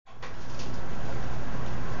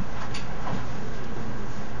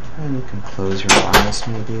And you can close your eyes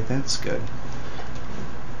maybe, that's good.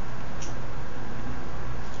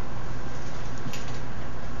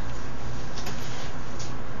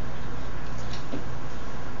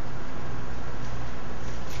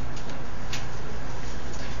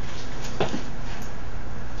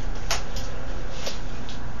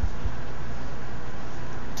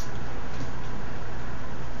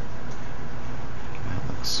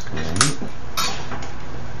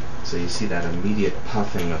 So you see that immediate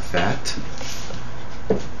puffing effect.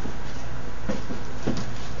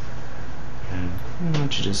 And why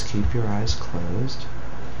don't you just keep your eyes closed.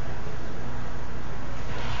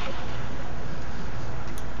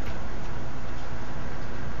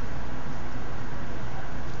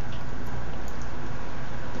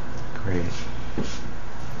 Great.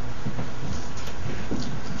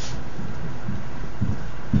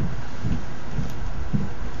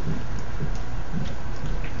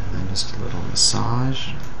 Just a little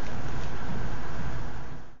massage.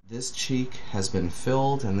 This cheek has been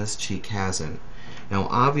filled and this cheek hasn't. Now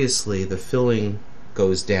obviously the filling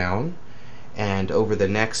goes down, and over the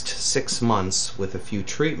next 6 months with a few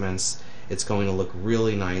treatments it's going to look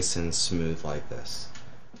really nice and smooth like this.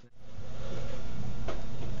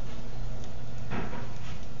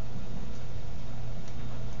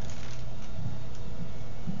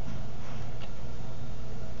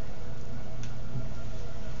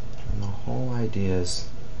 The whole idea is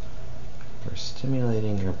we're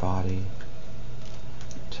stimulating your body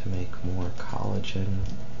to make more collagen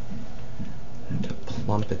and to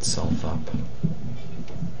plump itself up.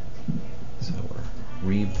 So we're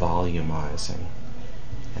revolumizing.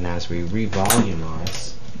 And as we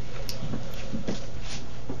revolumize,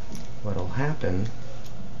 what'll happen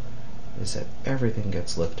is that everything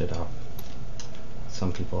gets lifted up.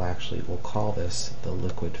 Some people actually will call this the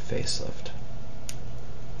liquid facelift.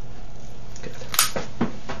 Good.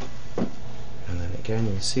 And then again,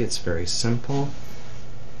 you see it's very simple.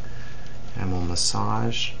 And we'll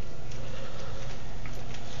massage.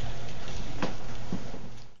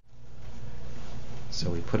 So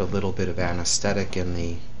we put a little bit of anesthetic in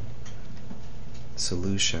the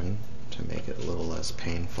solution to make it a little less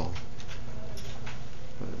painful.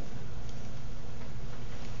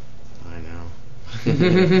 I know.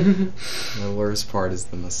 The worst part is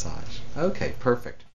the massage. Okay, perfect.